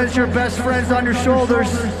boyfriends, your best friends on your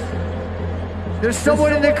shoulders. There's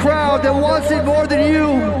someone in the crowd that wants it more than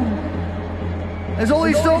you. There's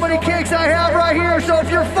only so many cakes I have right here, so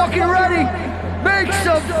if you're fucking ready, make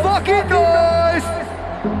some fucking noise!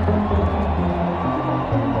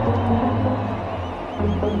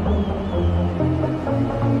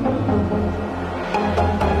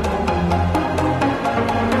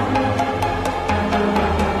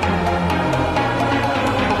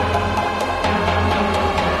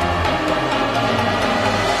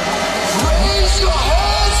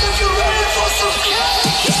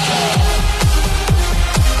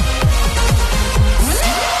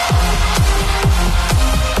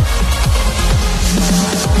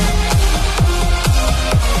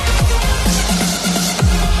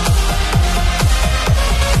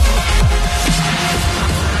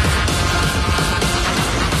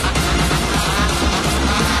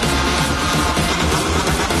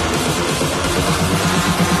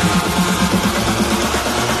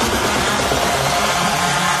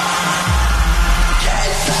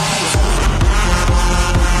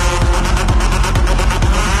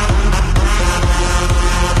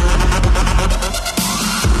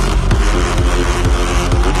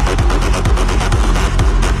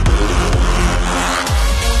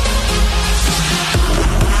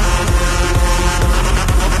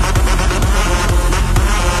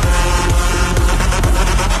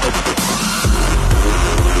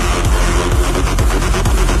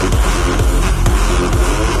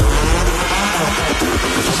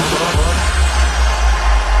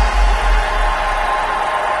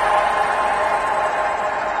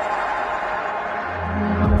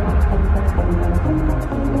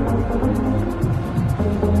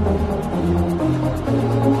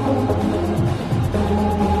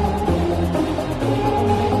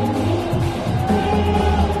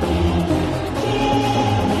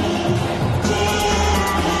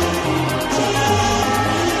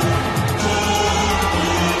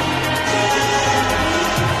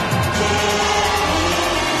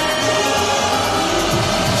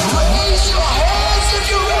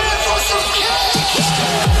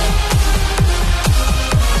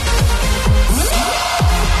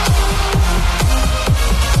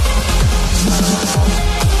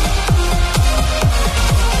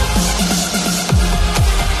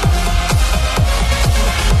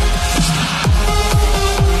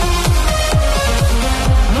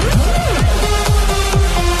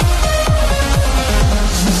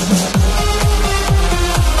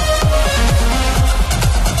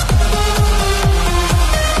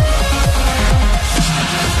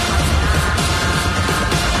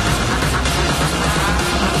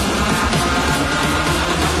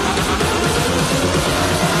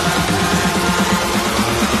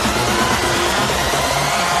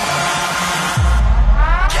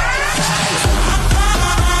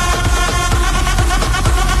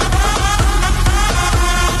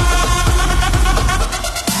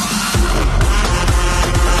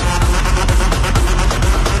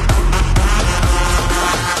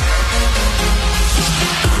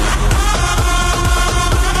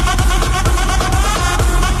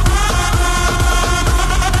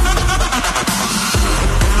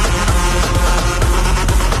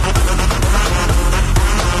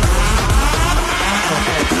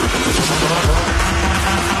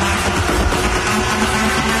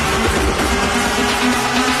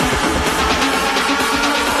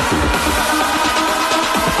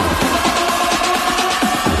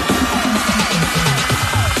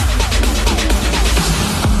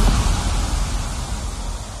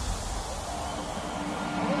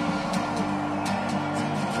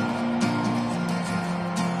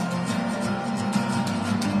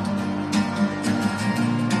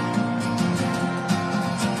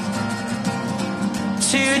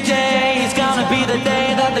 Today is gonna be the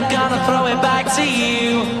day that they're gonna throw it back to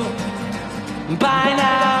you. By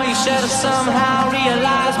now you should have somehow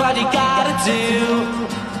realized what you gotta do.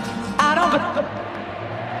 I don't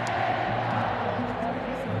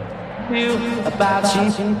you about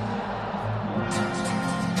you.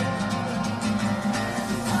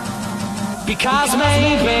 Because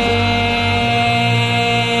maybe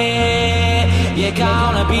you're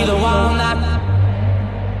gonna be the one that.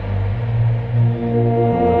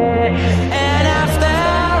 And after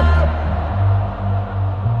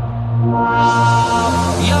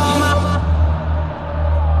you're my.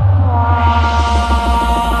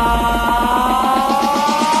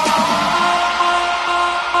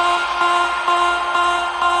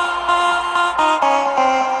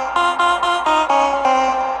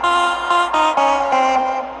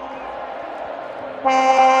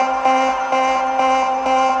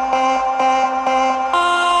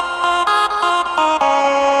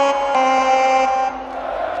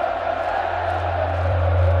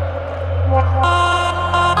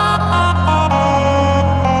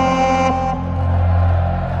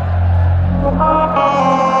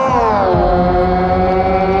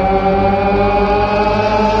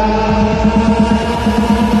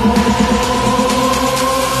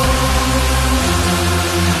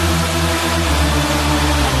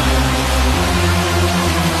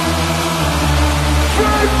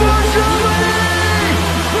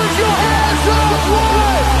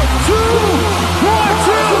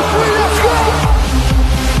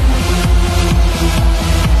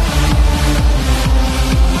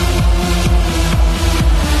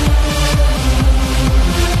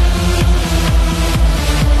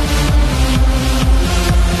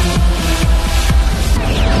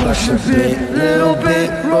 Push a bit, little bit,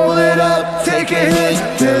 roll it up, take a hit,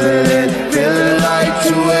 feeling like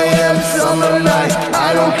 2 a.m. summer night.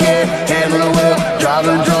 I don't care, hand on the wheel,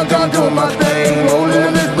 driving drunk, I'm doing my thing, rolling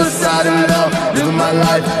in this beside of love, living my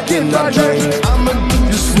life, getting my dream. I'ma do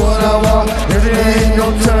just what I want, if it ain't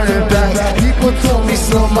no turning back. People told me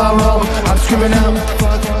slow my roll, I'm screaming out,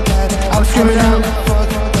 I'm screaming out,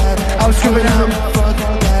 I'm screaming out.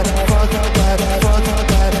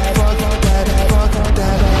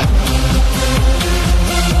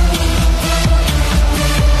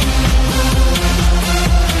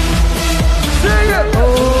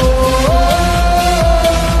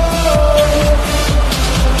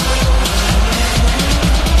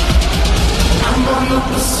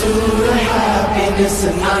 Pursuit of happiness,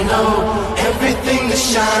 and I know everything that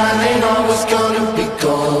shine ain't always gonna be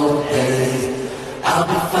gold. Hey, I'll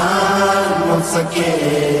be fine once I get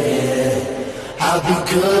it. I'll be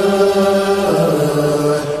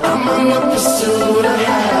good. I'm on the pursuit of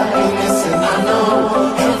happiness, and I know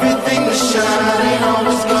everything that shine ain't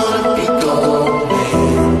always gonna be gold. Hey,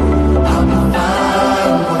 I'll be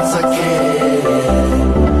fine once I get it.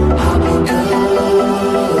 I'll be good.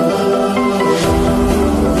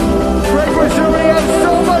 We have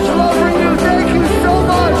so much love for you. Thank you so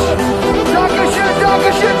much. Dankeschön,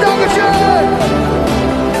 Dankeschön, Dankeschön.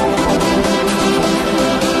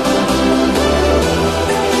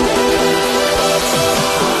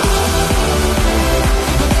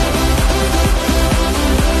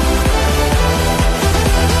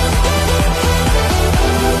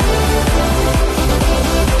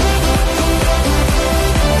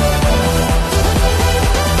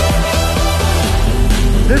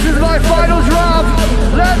 This is my final drop.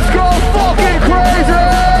 Let's go fucking crazy!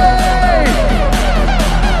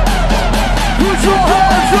 Put your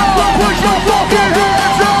hands up! Put your fucking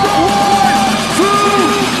hands up! 1, 2,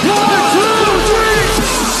 1, 2, 3!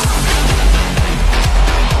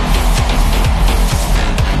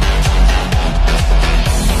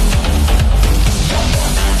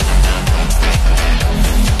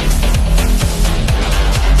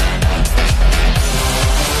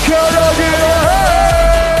 Can I get a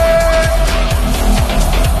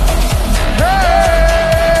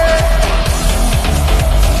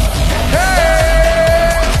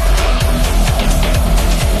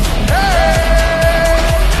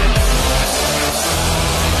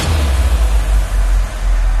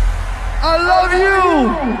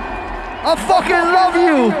I fucking love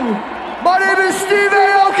you. My name is Steve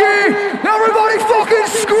Aoki. Everybody fucking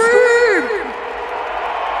scream.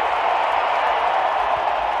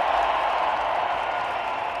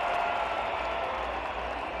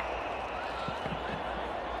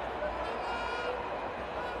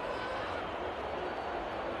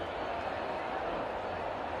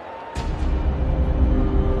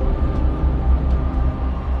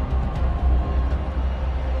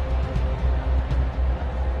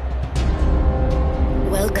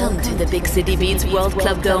 Welcome to the Big City Beats World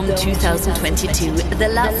Club Dome 2022, the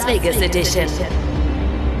Las Vegas edition.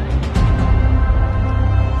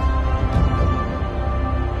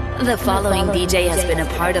 The following DJ has been a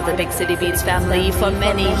part of the Big City Beats family for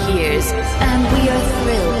many years, and we are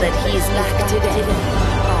thrilled that he's back today,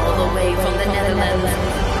 all the way from the Netherlands.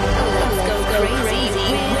 Let's go crazy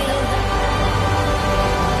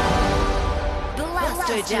with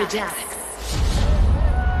Blaster Jack.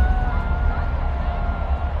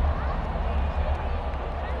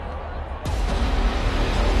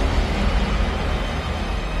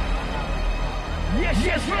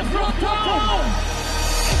 Yes, let's rock